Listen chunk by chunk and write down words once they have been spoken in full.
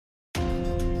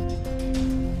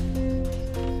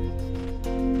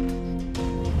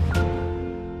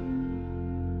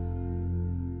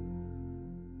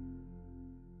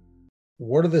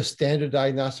What are the standard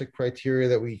diagnostic criteria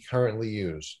that we currently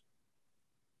use?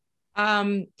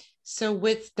 Um, so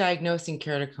with diagnosing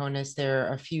keratoconus, there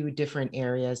are a few different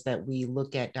areas that we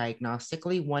look at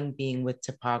diagnostically, one being with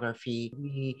topography.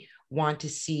 We want to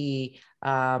see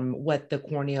what the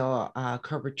corneal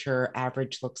curvature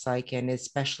average looks like, and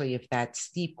especially if that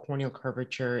steep corneal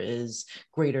curvature is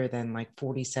greater than like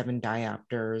 47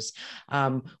 diopters.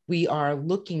 We are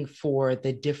looking for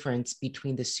the difference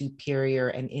between the superior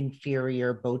and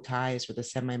inferior bow ties or the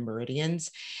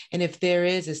semi-meridians. And if there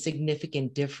is a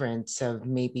significant difference of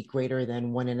maybe greater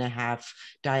than 1.5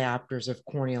 diopters of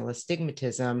corneal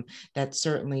astigmatism, that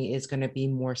certainly is going to be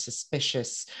more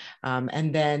suspicious.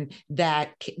 And then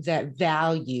that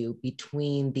value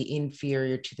between the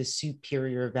inferior to the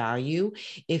superior value,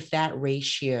 if that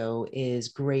ratio is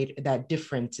great, that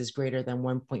difference is greater than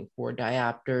 1.4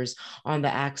 diopters on the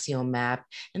axial map.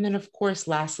 And then, of course,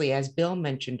 lastly, as Bill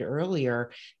mentioned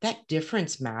earlier, that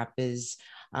difference map is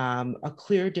a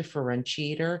clear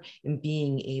differentiator in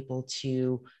being able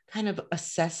to kind of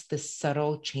assess the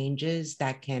subtle changes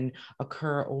that can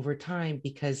occur over time,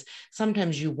 because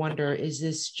sometimes you wonder, is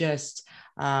this just,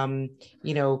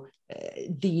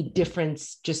 the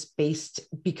difference just based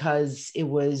because it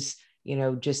was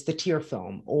just the tear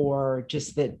film or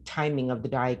just the timing of the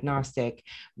diagnostic,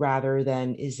 rather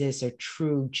than is this a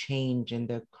true change in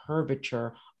the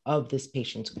curvature of this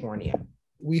patient's cornea?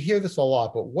 We hear this a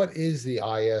lot, but what is the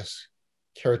IS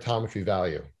keratometry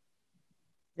value?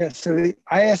 Yeah, so the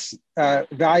IS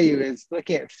value is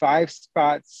looking at 5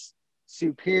 spots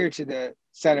superior to the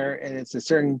center, and it's a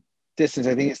certain distance.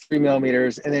 I think it's 3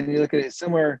 millimeters. And then you look at it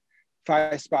somewhere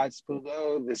 5 spots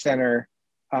below the center,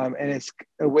 and it's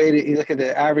a way to you look at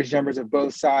the average numbers of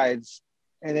both sides,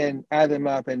 and then add them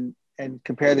up and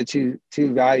compare the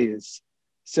two values.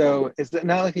 So it's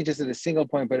not looking just at a single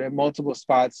point, but at multiple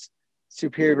spots,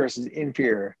 superior versus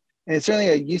inferior. And it's certainly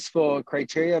a useful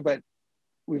criteria, but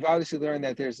we've obviously learned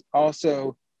that there's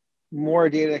also more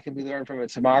data that can be learned from a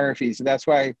tomography. So that's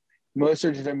why most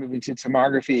surgeons are moving to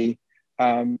tomography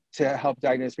to help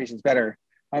diagnose patients better.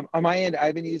 On my end,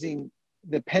 I've been using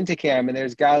the Pentacam, and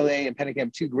there's Galilei and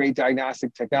Pentacam, 2 great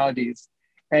diagnostic technologies.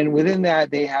 And within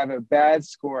that, they have a bad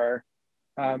score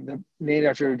named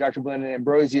after Dr. Blendon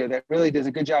Ambrosio that really does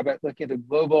a good job at looking at the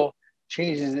global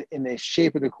changes in the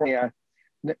shape of the cornea,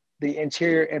 the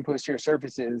anterior and posterior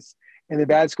surfaces. And the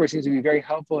bad score seems to be very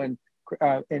helpful in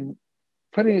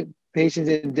putting patients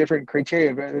in different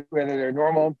criteria, whether they're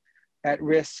normal, at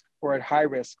risk, or at high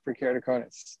risk for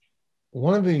keratoconus.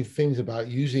 One of the things about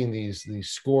using these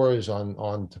scores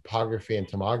on topography and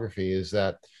tomography is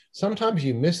that sometimes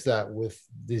you miss that with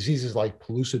diseases like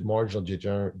pellucid marginal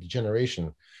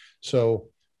degeneration. So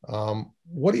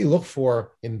what do you look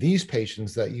for in these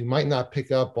patients that you might not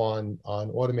pick up on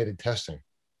automated testing?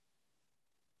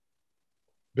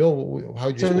 Bill, how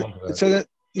would you respond to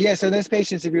that? So those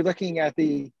patients, if you're looking at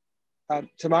the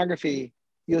tomography,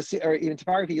 you'll see, or even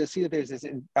topography, you'll see that there's this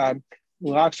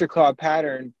lobster claw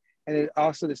pattern, and it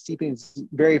also the steeping is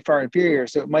very far inferior.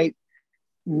 So it might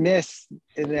miss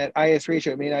in that IS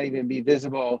ratio. It may not even be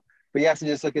visible, but you have to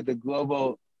just look at the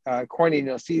global cornea, and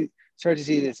you'll start to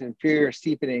see this inferior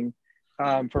steepening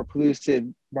for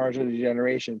pellucid marginal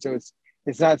degeneration. So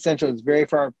it's not central; it's very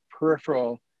far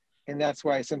peripheral, and that's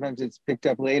why sometimes it's picked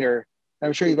up later.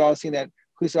 I'm sure you've all seen that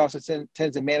pellucid also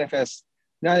tends to manifest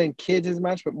not in kids as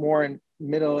much, but more in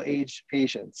middle-aged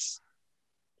patients.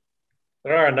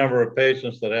 There are a number of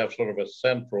patients that have sort of a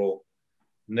central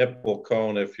nipple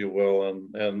cone, if you will,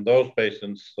 and those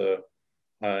patients,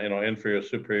 inferior,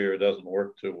 superior doesn't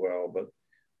work too well, but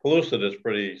pellucid is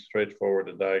pretty straightforward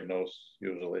to diagnose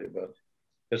usually, but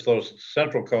it's those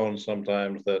central cones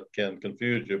sometimes that can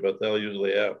confuse you, but they'll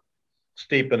usually have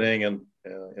steepening and,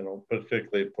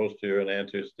 particularly posterior and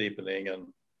anterior steepening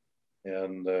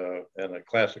and a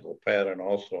classical pattern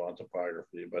also on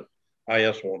topography, but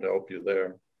IS won't help you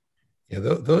there. Yeah,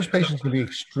 those patients can be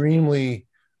extremely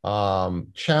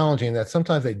challenging, that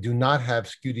sometimes they do not have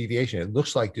skew deviation. It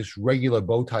looks like this regular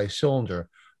bow tie cylinder,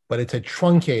 but it's a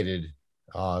truncated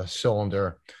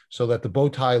cylinder so that the bow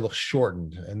tie looks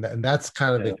shortened. And that's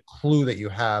kind of the clue that you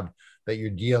have that you're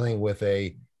dealing with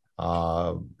a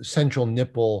central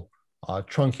nipple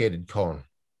truncated cone.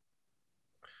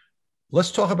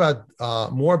 Let's talk about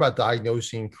more about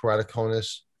diagnosing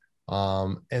keratoconus,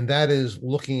 and that is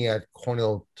looking at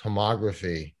corneal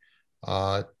tomography.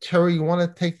 Terry, you want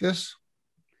to take this?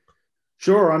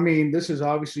 Sure. I mean, this has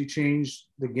obviously changed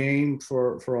the game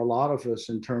for a lot of us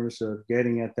in terms of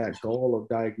getting at that goal of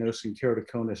diagnosing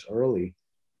keratoconus early.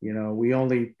 We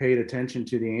only paid attention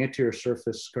to the anterior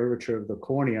surface curvature of the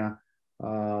cornea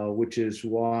which is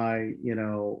why,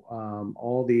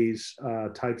 all these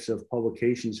types of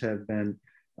publications have been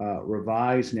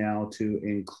revised now to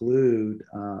include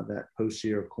that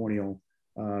posterior corneal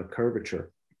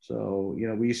curvature. So,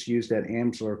 we used to use that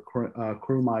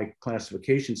Amsler-Krumai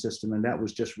classification system, and that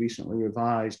was just recently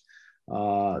revised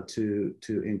to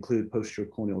include posterior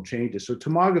corneal changes. So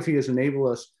tomography has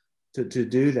enabled us to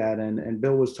do that. And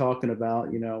Bill was talking about,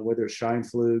 whether it's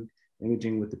Scheinflug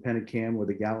imaging with the Penticam or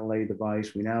the Galilei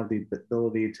device, we now have the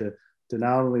ability to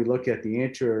not only look at the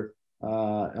anterior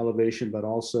elevation, but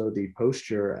also the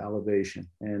posterior elevation.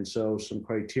 And so some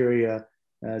criteria,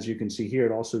 as you can see here,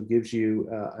 it also gives you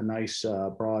a nice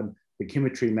broad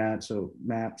pachymetry map.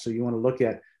 So you want to look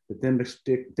at the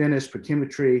thinnest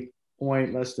pachymetry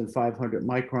point, less than 500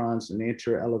 microns, an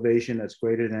anterior elevation that's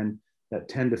greater than that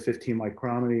 10 to 15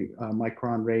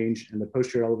 micron range, and the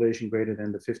posterior elevation greater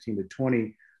than the 15 to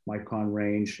 20 micron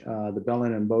range. The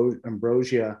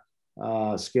Bellin-Ambrosia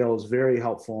scale is very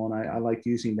helpful, and I like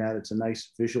using that. It's a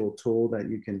nice visual tool that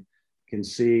you can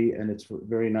see, and it's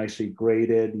very nicely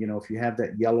graded. If you have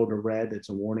that yellow to red, it's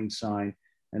a warning sign.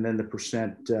 And then the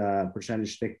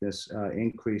percentage thickness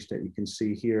increase that you can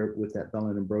see here with that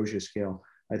Bellin-Ambrosia scale,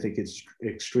 I think it's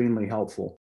extremely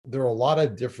helpful. There are a lot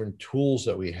of different tools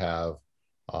that we have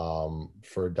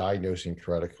for diagnosing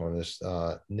keratoconus.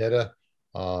 Neda,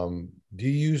 do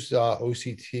you use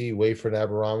OCT, wavefront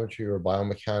aberrometry, or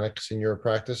biomechanics in your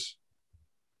practice?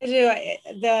 I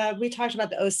do. We talked about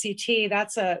the OCT.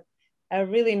 That's a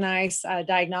really nice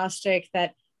diagnostic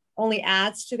that only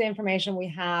adds to the information we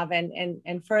have,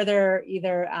 and further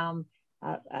either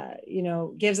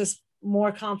gives us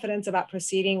more confidence about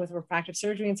proceeding with refractive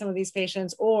surgery in some of these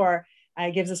patients, or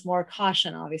gives us more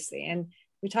caution, obviously. And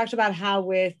we talked about how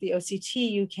with the OCT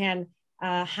you can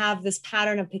have this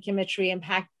pattern of pachymetry and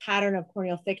pattern of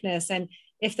corneal thickness. And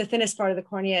if the thinnest part of the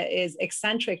cornea is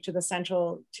eccentric to the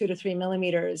central 2 to 3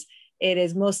 millimeters, it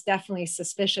is most definitely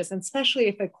suspicious, and especially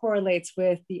if it correlates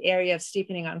with the area of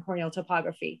steepening on corneal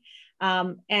topography.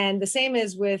 And the same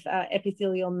is with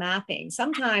epithelial mapping.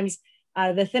 Sometimes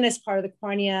the thinnest part of the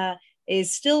cornea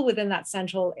is still within that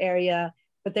central area,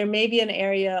 but there may be an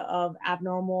area of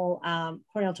abnormal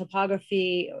corneal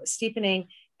topography, steepening,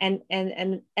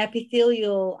 and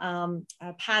epithelial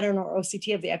pattern or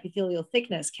OCT of the epithelial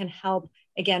thickness can help,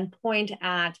 again, point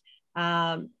at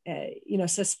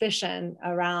suspicion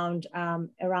around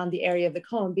the area of the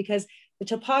cone, because the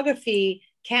topography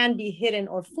can be hidden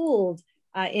or fooled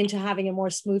into having a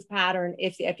more smooth pattern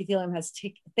if the epithelium has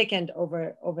thickened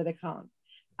over the cone.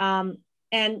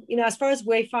 And as far as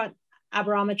wavefront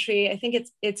aberrometry, I think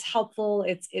it's helpful.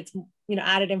 It's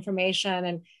added information,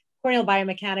 and corneal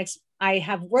biomechanics. I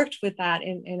have worked with that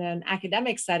in an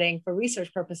academic setting for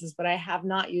research purposes, but I have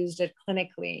not used it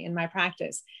clinically in my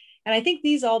practice. And I think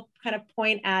these all kind of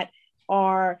point at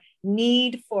our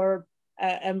need for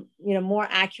more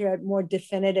accurate, more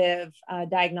definitive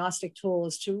diagnostic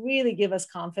tools to really give us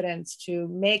confidence to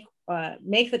make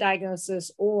the diagnosis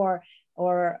or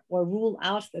rule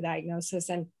out the diagnosis.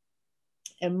 And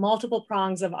multiple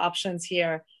prongs of options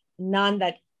here, none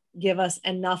that give us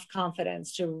enough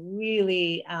confidence to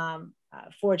really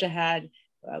forge ahead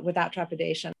without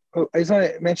trepidation. Oh, I just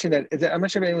want to mention that I'm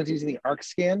not sure if anyone's using the ARC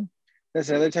scan. That's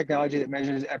another technology that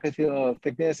measures epithelial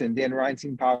thickness, and Dan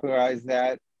Reinstein popularized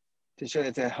that to show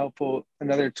that's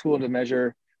another tool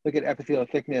to look at epithelial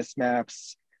thickness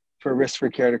maps for risk for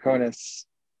keratoconus.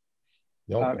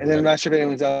 Nope. And then I'm not sure if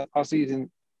anyone's also using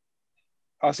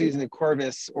the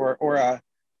Corvus or Aura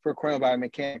for corneal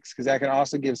biomechanics, because that can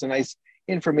also give some nice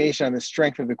information on the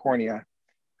strength of the cornea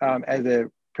as a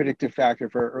predictive factor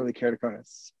for early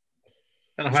keratoconus.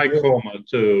 And high coma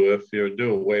too, if you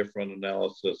do a wavefront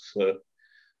analysis,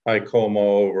 high coma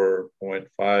over 0.5,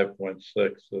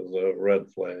 0.6 is a red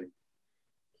flag.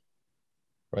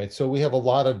 Right, so we have a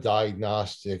lot of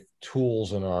diagnostic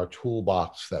tools in our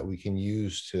toolbox that we can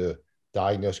use to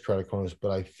diagnose keratoconus,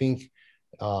 but I think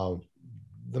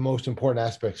the most important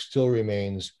aspect still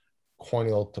remains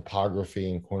corneal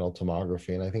topography and corneal tomography,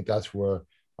 and I think that's where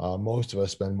most of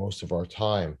us spend most of our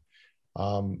time.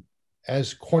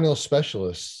 As corneal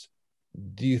specialists,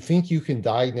 do you think you can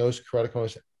diagnose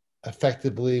keratoconus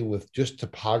effectively with just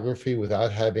topography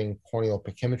without having corneal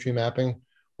pachymetry mapping?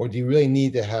 Or do you really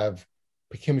need to have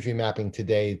pachymetry mapping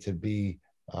today to be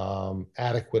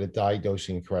adequate at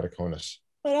diagnosing keratoconus?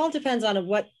 Well, it all depends on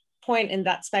what point in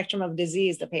that spectrum of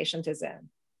disease the patient is in.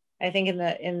 I think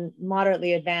in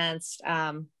moderately advanced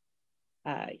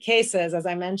cases, as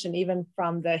I mentioned, even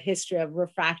from the history of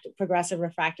progressive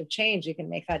refractive change, you can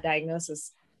make that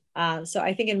diagnosis. So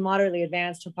I think in moderately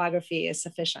advanced topography is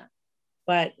sufficient.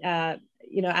 But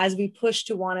as we push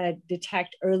to want to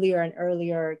detect earlier and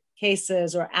earlier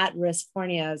cases or at-risk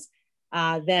corneas,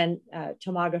 then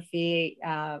tomography,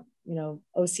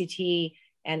 OCT,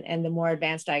 and the more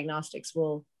advanced diagnostics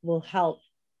will help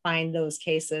find those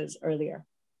cases earlier.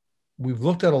 We've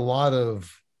looked at a lot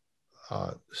of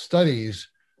studies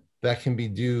that can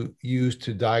be used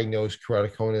to diagnose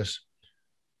keratoconus.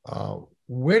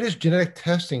 Where does genetic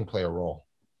testing play a role?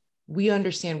 We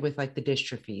understand with like the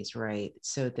dystrophies, right?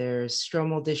 So there's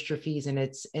stromal dystrophies, and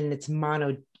it's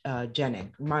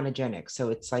monogenic. So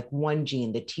it's like one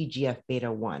gene, the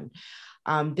TGF-beta1.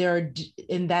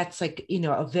 And that's like,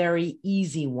 a very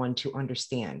easy one to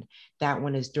understand. That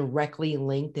one is directly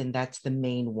linked, and that's the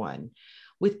main one.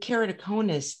 With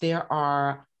keratoconus, there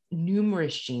are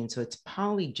numerous genes, so it's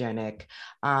polygenic,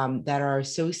 that are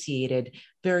associated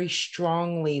very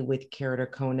strongly with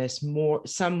keratoconus,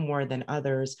 some more than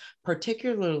others,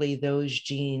 particularly those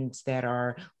genes that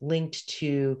are linked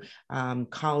to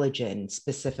collagen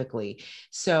specifically.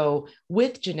 So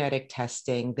with genetic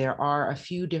testing, there are a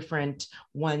few different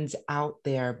ones out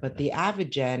there, but the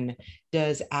Avogen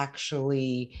does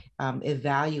actually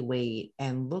evaluate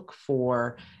and look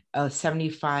for a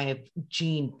 75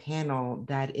 gene panel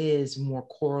that is more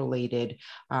correlated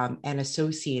and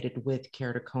associated with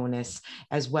keratoconus,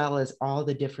 as well as all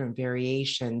the different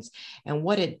variations. And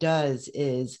what it does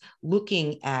is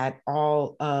looking at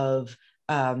all of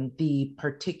the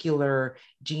particular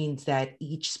genes that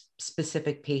each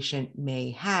specific patient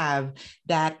may have,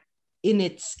 that in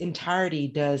its entirety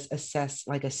does assess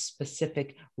like a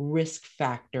specific risk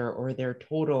factor or their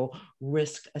total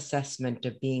risk assessment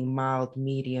of being mild,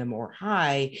 medium, or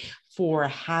high for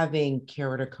having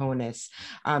keratoconus.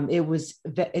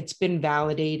 It's been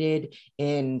validated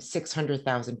in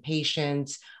 600,000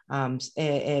 patients,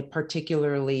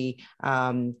 particularly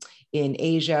in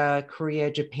Asia,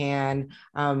 Korea, Japan,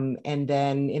 and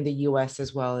then in the US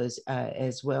as well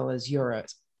as Europe.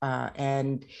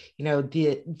 And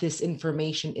this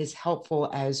information is helpful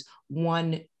as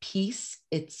one piece.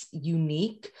 It's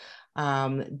unique,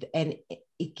 and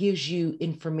it gives you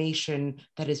information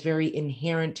that is very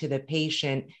inherent to the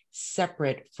patient,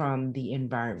 separate from the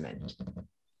environment.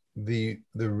 The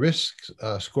risk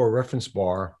score reference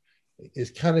bar is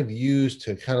kind of used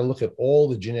to kind of look at all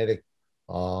the genetic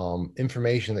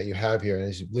information that you have here. And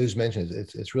as Liz mentioned,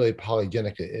 it's really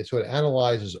polygenic. So it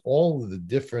analyzes all of the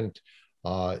different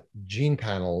gene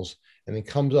panels and then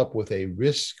comes up with a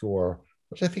risk score,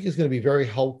 which I think is going to be very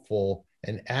helpful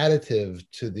and additive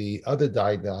to the other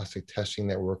diagnostic testing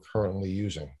that we're currently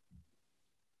using.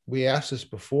 We asked this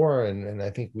before, and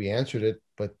I think we answered it,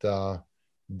 but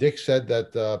Dick said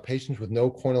that patients with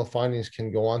no corneal findings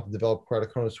can go on to develop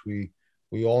keratoconus. We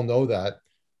all know that.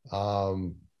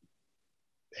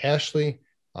 Ashley,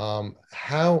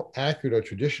 how accurate are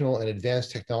traditional and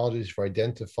advanced technologies for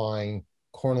identifying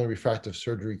corneal refractive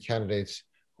surgery candidates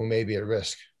who may be at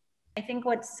risk? I think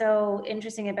what's so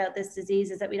interesting about this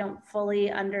disease is that we don't fully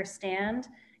understand,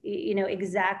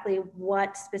 exactly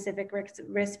what specific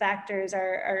risk factors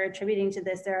are attributing to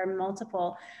this. There are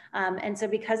multiple. And so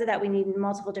because of that, we need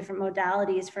multiple different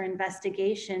modalities for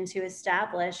investigation to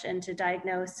establish and to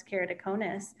diagnose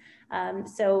keratoconus.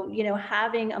 So,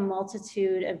 having a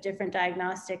multitude of different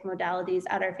diagnostic modalities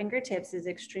at our fingertips is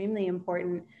extremely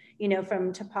important,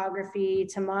 from topography,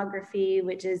 tomography,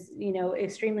 which is,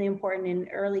 extremely important in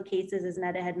early cases, as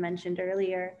Neda had mentioned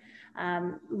earlier.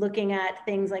 Looking at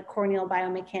things like corneal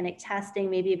biomechanic testing,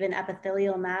 maybe even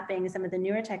epithelial mapping, some of the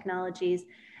newer technologies.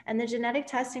 And the genetic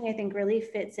testing, I think, really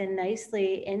fits in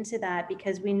nicely into that,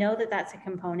 because we know that that's a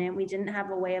component. We didn't have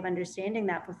a way of understanding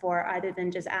that before, other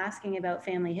than just asking about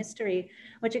family history,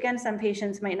 which again, some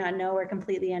patients might not know or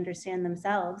completely understand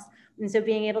themselves. And so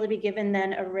being able to be given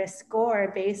then a risk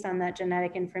score based on that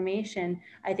genetic information,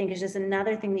 I think is just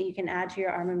another thing that you can add to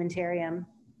your armamentarium.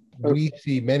 We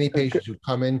see many patients who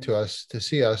come into us to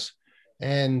see us,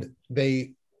 and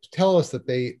they tell us that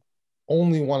they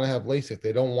only want to have LASIK.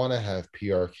 They don't want to have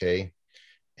PRK.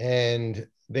 And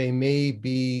they may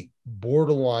be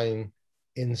borderline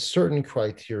in certain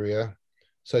criteria,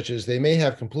 such as they may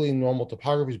have completely normal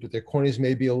topographies, but their corneas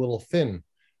may be a little thin.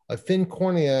 A thin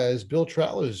cornea, as Bill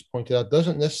Trattler has pointed out,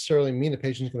 doesn't necessarily mean a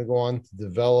patient is going to go on to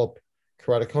develop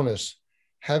keratoconus.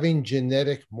 Having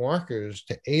genetic markers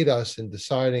to aid us in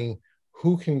deciding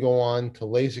who can go on to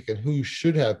LASIK and who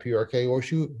should have PRK or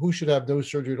who should have no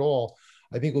surgery at all,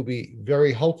 I think will be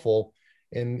very helpful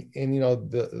in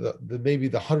the maybe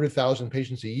the 100,000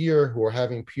 patients a year who are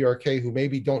having PRK who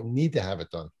maybe don't need to have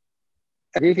it done.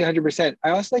 I agree with you 100%. I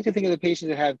also like to think of the patients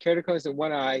that have keratoconus in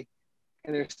one eye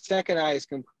and their second eye is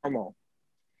normal.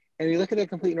 And you look at their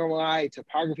complete normal eye,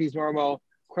 topography is normal,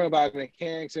 corneal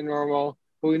biomechanics are normal,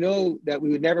 but we know that we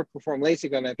would never perform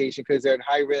LASIK on that patient because they're at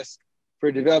high risk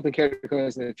for developing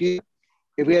keratoconus in the future.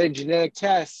 If we had a genetic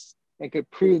test and could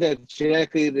prove that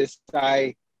genetically this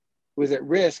eye was at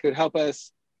risk, it would help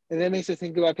us. And that makes us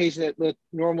think about patients that look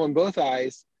normal in both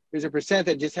eyes. There's a percent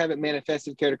that just haven't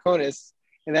manifested keratoconus,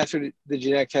 and that's where the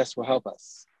genetic test will help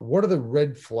us. What are the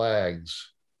red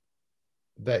flags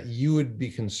that you would be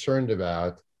concerned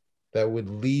about that would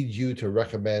lead you to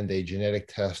recommend a genetic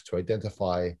test to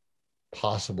identify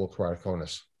possible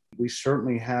keratoconus? We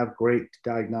certainly have great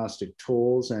diagnostic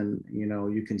tools, and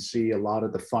you can see a lot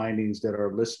of the findings that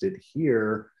are listed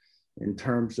here in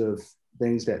terms of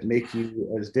things that make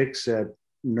you, as Dick said,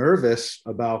 nervous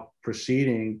about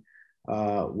proceeding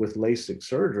with LASIK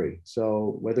surgery.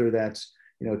 So whether that's,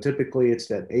 typically it's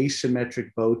that asymmetric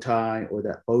bow tie or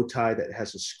that bow tie that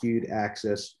has a skewed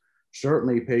axis.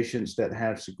 Certainly patients that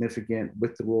have significant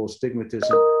with the rule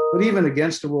astigmatism, but even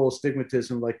against the rule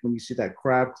astigmatism, like when you see that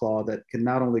crab claw that can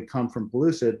not only come from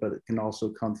pellucid, but it can also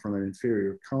come from an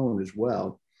inferior cone as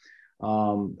well.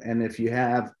 And if you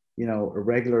have,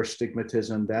 irregular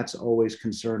astigmatism, that's always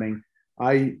concerning.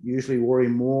 I usually worry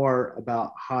more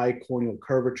about high corneal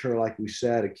curvature, like we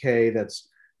said, a K that's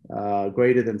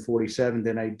greater than 47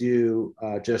 than I do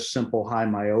just simple high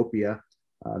myopia.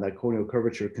 That corneal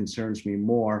curvature concerns me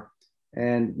more.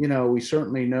 And, we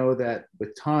certainly know that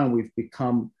with time, we've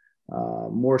become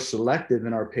more selective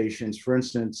in our patients. For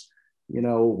instance,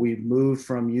 we've moved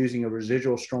from using a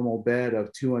residual stromal bed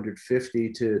of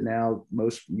 250 to now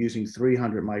most using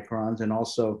 300 microns. And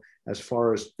also as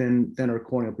far as thinner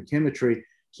corneal pachymetry,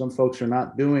 some folks are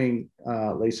not doing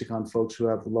LASIK on folks who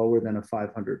have lower than a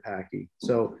 500 Pachy.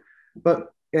 So,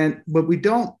 but we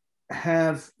don't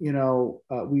have,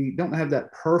 we don't have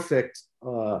that perfect,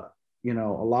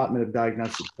 allotment of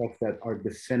diagnostic tests that are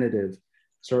definitive,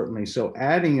 certainly. So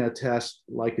adding a test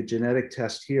like a genetic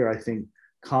test here, I think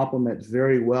complements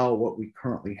very well what we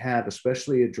currently have,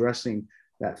 especially addressing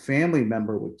that family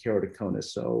member with keratoconus.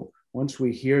 So once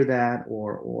we hear that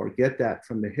or get that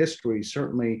from the history,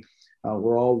 certainly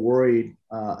we're all worried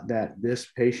that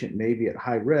this patient may be at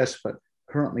high risk, but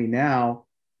currently now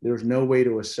there's no way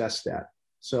to assess that.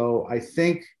 So I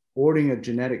think ordering a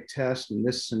genetic test in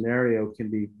this scenario can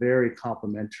be very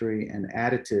complementary and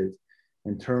additive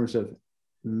in terms of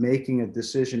making a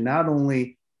decision, not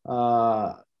only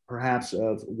perhaps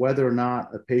of whether or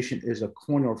not a patient is a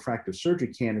corneal refractive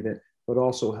surgery candidate, but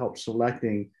also help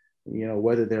selecting,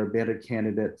 whether they're a better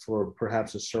candidate for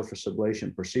perhaps a surface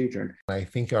ablation procedure. I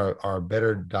think our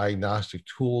better diagnostic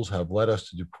tools have led us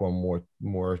to perform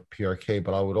more PRK,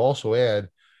 but I would also add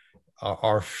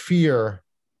our fear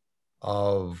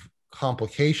of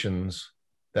complications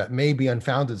that may be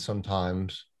unfounded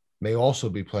sometimes may also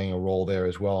be playing a role there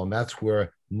as well. And that's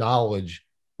where knowledge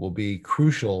will be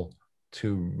crucial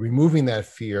to removing that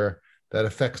fear that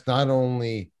affects not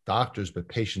only doctors, but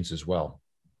patients as well.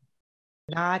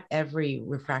 Not every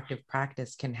refractive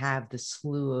practice can have the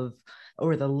slew of,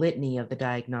 or the litany of the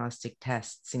diagnostic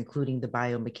tests, including the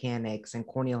biomechanics and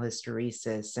corneal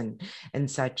hysteresis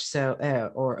and such,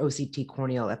 so or OCT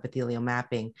corneal epithelial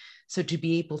mapping. So to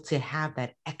be able to have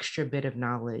that extra bit of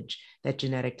knowledge that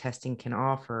genetic testing can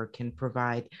offer can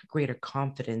provide greater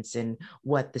confidence in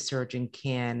what the surgeon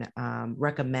can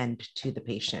recommend to the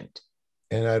patient.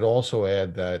 And I'd also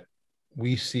add that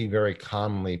we see very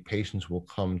commonly patients will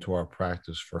come to our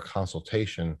practice for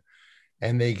consultation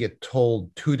and they get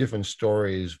told two different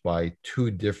stories by two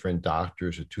different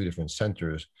doctors at two different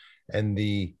centers. And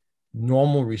the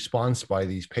normal response by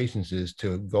these patients is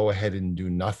to go ahead and do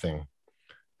nothing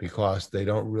because they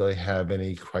don't really have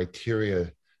any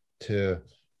criteria to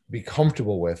be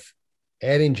comfortable with.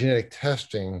 Adding genetic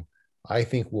testing, I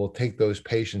think, will take those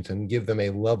patients and give them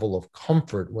a level of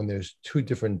comfort when there's two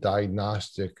different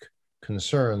diagnostic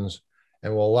concerns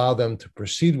and will allow them to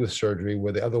proceed with surgery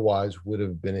where they otherwise would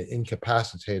have been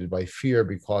incapacitated by fear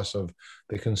because of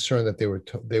the concern that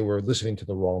they were listening to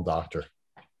the wrong doctor.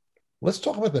 Let's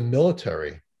talk about the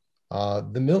military.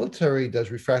 The military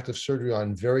does refractive surgery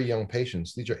on very young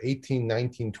patients. These are 18,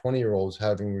 19, 20-year-olds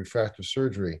having refractive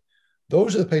surgery.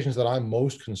 Those are the patients that I'm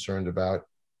most concerned about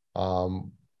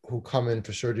who come in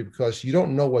for surgery because you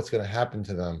don't know what's going to happen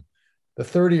to them. The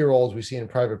 30-year-olds we see in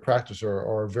private practice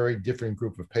are a very different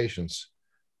group of patients.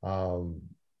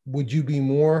 Would you be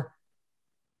more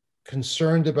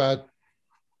concerned about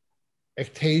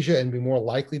ectasia and be more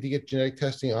likely to get genetic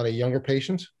testing on a younger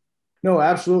patient? No,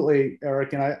 absolutely,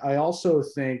 Eric. And I also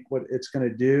think what it's going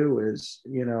to do is,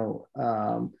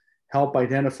 help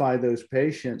identify those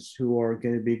patients who are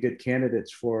going to be good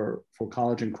candidates for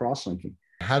collagen cross-linking.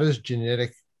 How does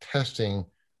genetic testing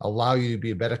allow you to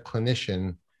be a better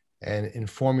clinician and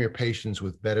inform your patients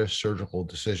with better surgical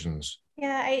decisions?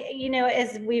 Yeah,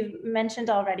 as we've mentioned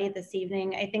already this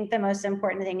evening, I think the most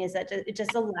important thing is that it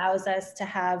just allows us to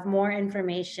have more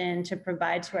information to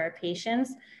provide to our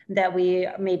patients that we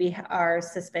maybe are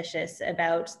suspicious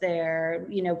about their,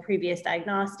 previous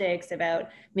diagnostics, about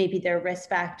maybe their risk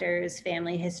factors,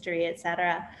 family history, et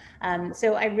cetera.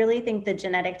 So I really think the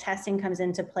genetic testing comes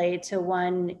into play to,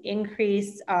 one,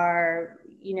 increase our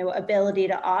ability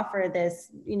to offer this,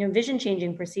 vision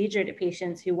changing procedure to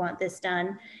patients who want this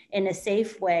done in a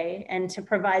safe way, and to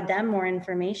provide them more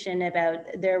information about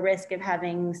their risk of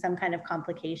having some kind of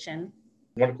complication.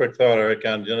 One quick thought, Eric,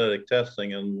 on genetic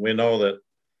testing, and we know that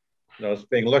it's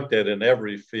being looked at in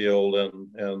every field,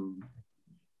 and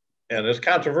it's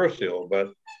controversial,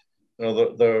 but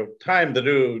the time to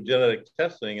do genetic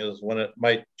testing is when it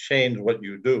might change what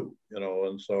you do,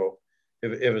 and so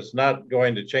if it's not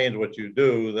going to change what you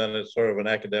do, then it's sort of an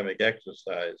academic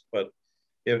exercise. But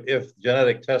if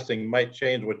genetic testing might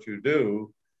change what you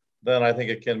do, then I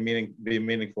think it can be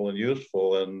meaningful and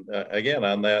useful. And again,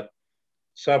 on that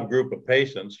subgroup of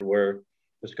patients where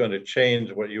it's going to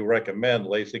change what you recommend,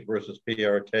 LASIK versus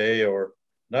PRK or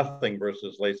nothing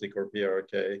versus LASIK or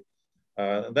PRK,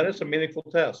 then it's a meaningful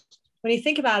test. When you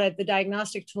think about it, the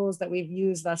diagnostic tools that we've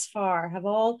used thus far have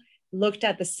all looked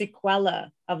at the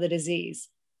sequela of the disease,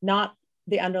 not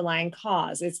the underlying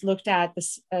cause. It's looked at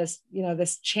this as,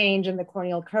 this change in the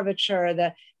corneal curvature,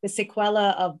 the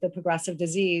sequela of the progressive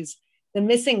disease. The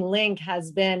missing link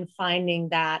has been finding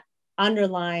that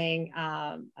underlying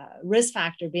risk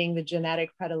factor being the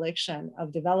genetic predilection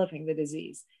of developing the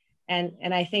disease. And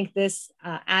I think this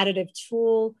additive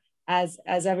tool, as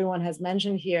everyone has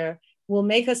mentioned here, will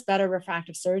make us better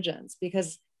refractive surgeons,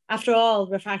 because after all,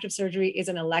 refractive surgery is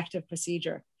an elective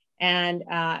procedure. And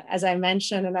as I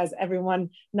mentioned, and as everyone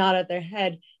nodded their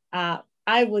head,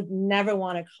 I would never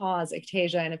want to cause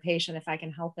ectasia in a patient if I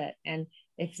can help it. And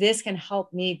if this can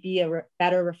help me be a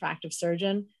better refractive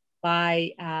surgeon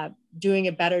by doing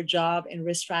a better job in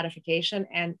risk stratification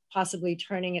and possibly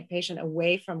turning a patient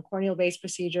away from corneal-based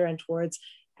procedure and towards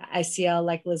ICL,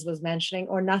 like Liz was mentioning,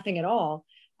 or nothing at all,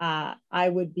 I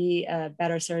would be a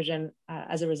better surgeon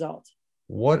as a result.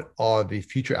 What are the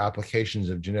future applications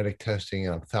of genetic testing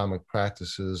in ophthalmic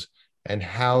practices, and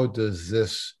how does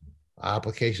this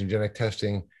application of genetic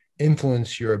testing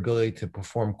influence your ability to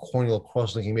perform corneal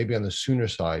cross-linking, maybe on the sooner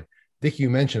side? Dick, you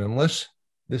mentioned, unless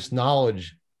this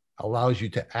knowledge allows you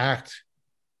to act,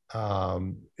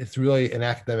 it's really an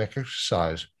academic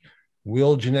exercise.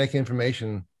 Will genetic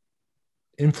information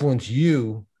influence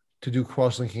you to do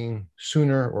cross-linking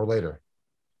sooner or later?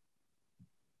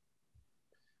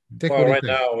 Dick, well, right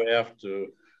now we have to,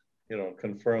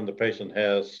 confirm the patient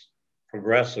has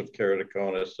progressive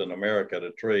keratoconus in America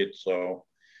to treat. So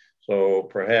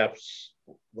perhaps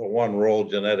the one role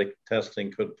genetic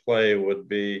testing could play would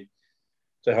be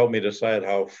to help me decide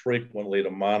how frequently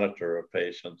to monitor a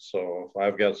patient. So if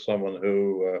I've got someone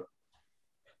who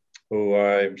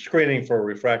I'm screening for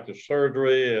refractive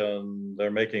surgery and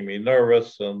they're making me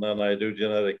nervous, and then I do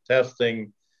genetic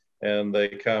testing and they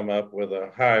come up with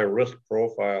a high risk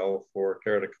profile for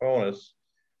keratoconus,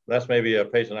 that's maybe a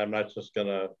patient I'm not just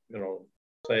gonna,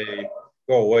 say,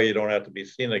 go away, you don't have to be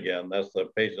seen again. That's the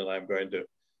patient I'm going to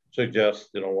suggest,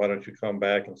 why don't you come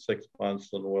back in 6 months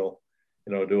and we'll,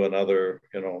 do another,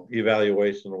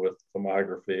 evaluation with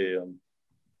tomography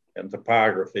and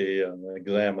topography and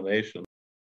examination.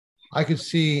 I could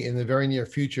see in the very near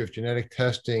future, if genetic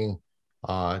testing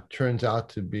turns out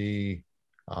to be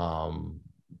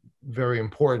very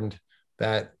important,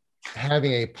 that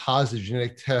having a positive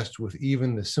genetic test with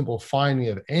even the simple finding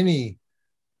of any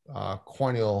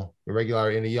corneal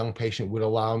irregularity in a young patient would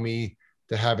allow me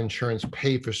to have insurance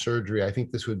pay for surgery. I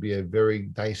think this would be a very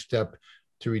nice step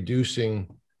to reducing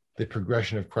the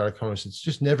progression of keratoconus. It's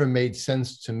just never made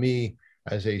sense to me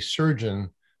as a surgeon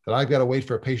that I've got to wait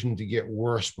for a patient to get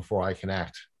worse before I can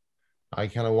act. I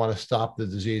kind of want to stop the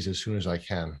disease as soon as I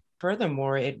can.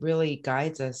 Furthermore, it really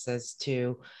guides us as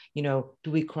to,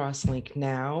 do we cross-link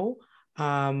now,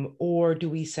 or do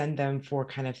we send them for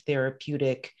kind of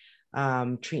therapeutic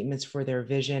treatments for their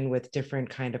vision with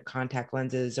different kind of contact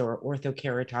lenses or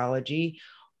orthokeratology,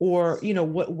 or,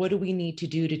 what do we need to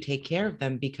do to take care of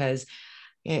them? Because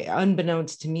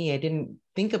unbeknownst to me, I didn't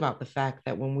think about the fact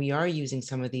that when we are using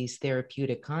some of these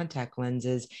therapeutic contact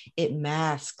lenses, it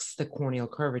masks the corneal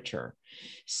curvature.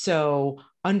 So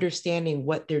understanding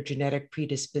what their genetic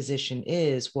predisposition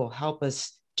is will help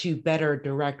us to better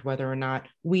direct whether or not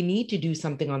we need to do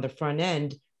something on the front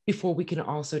end before we can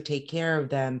also take care of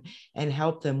them and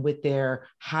help them with their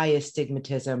high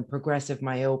astigmatism, progressive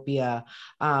myopia,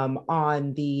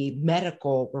 on the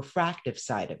medical refractive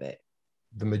side of it.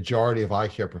 The majority of eye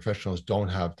care professionals don't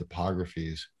have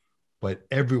topographies, but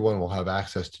everyone will have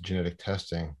access to genetic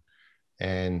testing.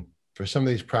 And for some of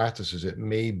these practices, it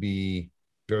may be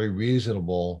very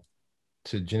reasonable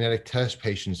to genetic test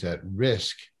patients at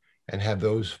risk and have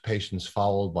those patients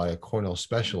followed by a corneal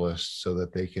specialist so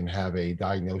that they can have a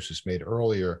diagnosis made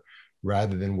earlier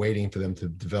rather than waiting for them to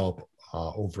develop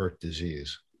overt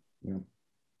disease.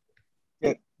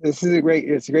 Yeah, it's a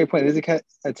great point. This is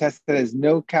a test that has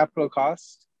no capital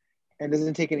cost and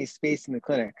doesn't take any space in the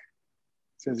clinic.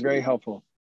 So it's very helpful.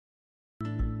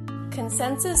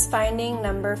 Consensus finding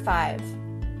number 5.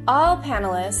 All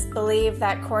panelists believe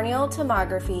that corneal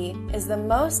tomography is the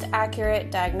most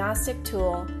accurate diagnostic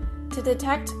tool to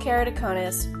detect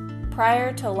keratoconus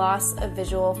prior to loss of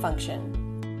visual function.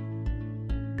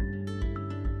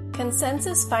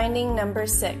 Consensus finding number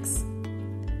 6.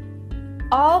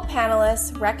 All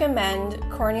panelists recommend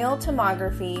corneal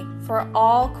tomography for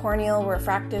all corneal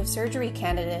refractive surgery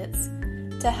candidates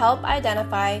to help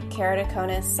identify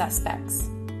keratoconus suspects.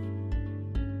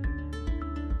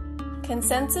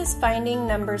 Consensus finding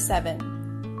number 7.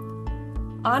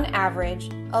 On average,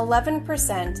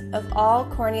 11% of all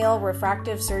corneal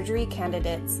refractive surgery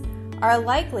candidates are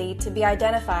likely to be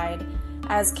identified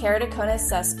as keratoconus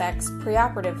suspects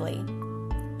preoperatively.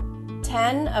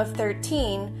 10 of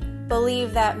 13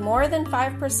 believe that more than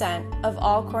 5% of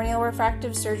all corneal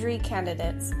refractive surgery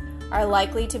candidates are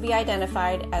likely to be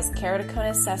identified as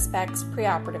keratoconus suspects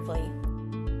preoperatively.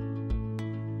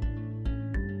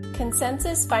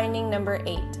 Consensus finding number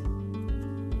 8.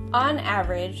 On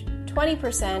average,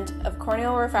 20% of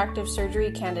corneal refractive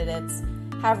surgery candidates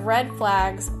have red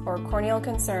flags or corneal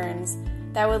concerns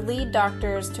that would lead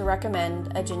doctors to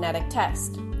recommend a genetic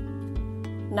test.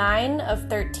 9 of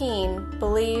 13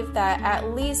 believe that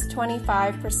at least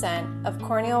 25% of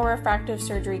corneal refractive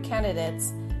surgery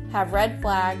candidates have red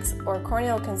flags or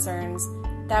corneal concerns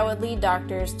that would lead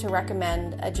doctors to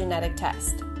recommend a genetic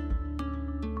test.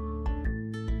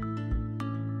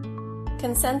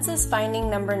 Consensus finding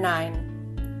number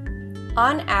 9.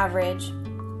 On average,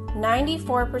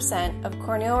 94% of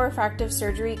corneal refractive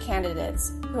surgery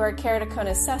candidates who are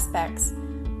keratoconus suspects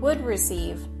would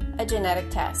receive a genetic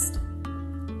test.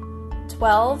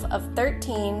 12 of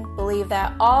 13 believe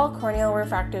that all corneal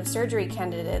refractive surgery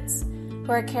candidates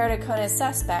who are keratoconus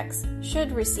suspects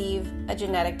should receive a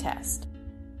genetic test.